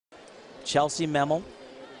Chellsie Memmel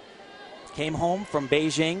came home from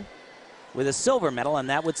Beijing with a silver medal, and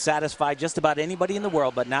that would satisfy just about anybody in the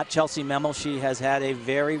world, but not Chellsie Memmel. She has had a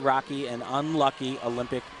very rocky and unlucky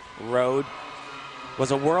Olympic road.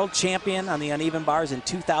 Was a world champion on the uneven bars in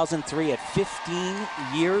 2003 at 15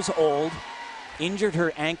 years old. Injured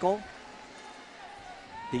her ankle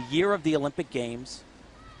the year of the Olympic Games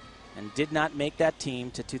and did not make that team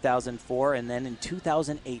to 2004. And then in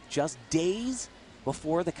 2008, just days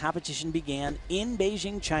before the competition began in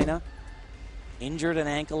Beijing, China, injured an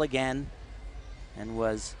ankle again and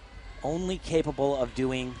was only capable of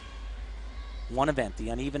doing one event, the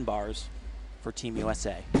uneven bars, for Team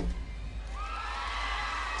USA.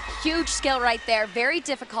 Huge skill right there, very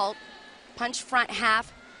difficult. Punch front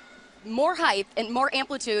half, more height and more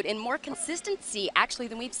amplitude and more consistency actually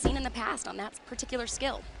than we've seen in the past on that particular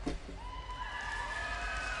skill.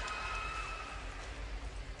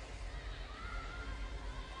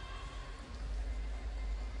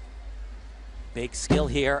 Big skill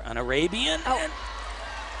here, an Arabian, and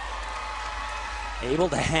able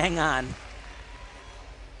to hang on.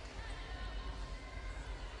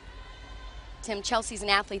 Tim, Chelsie's an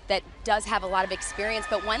athlete that does have a lot of experience,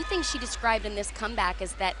 but one thing she described in this comeback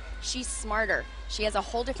is that she's smarter. She has a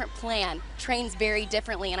whole different plan, trains very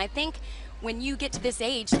differently, and I think when you get to this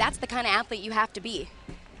age, that's the kind of athlete you have to be.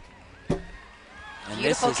 And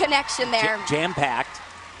beautiful connection there. Jam-packed.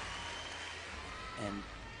 And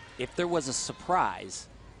if there was a surprise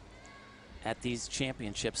at these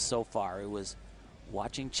championships so far, it was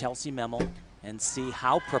watching Chellsie Memmel and see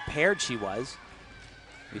how prepared she was.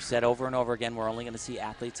 We've said over and over again, we're only going to see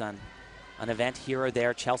athletes on an event here or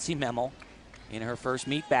there. Chellsie Memmel, in her first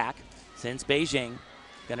meet back since Beijing,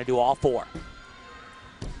 going to do all four.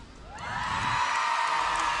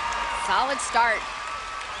 Solid start.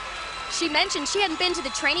 She mentioned she hadn't been to the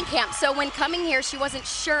training camp, so when coming here, she wasn't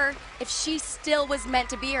sure if she still was meant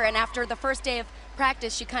to be here. And after the first day of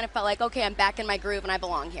practice, she kind of felt like, okay, I'm back in my groove and I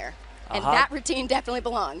belong here. And that routine definitely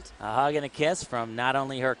belonged. A hug and a kiss from not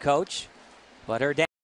only her coach, but her dad.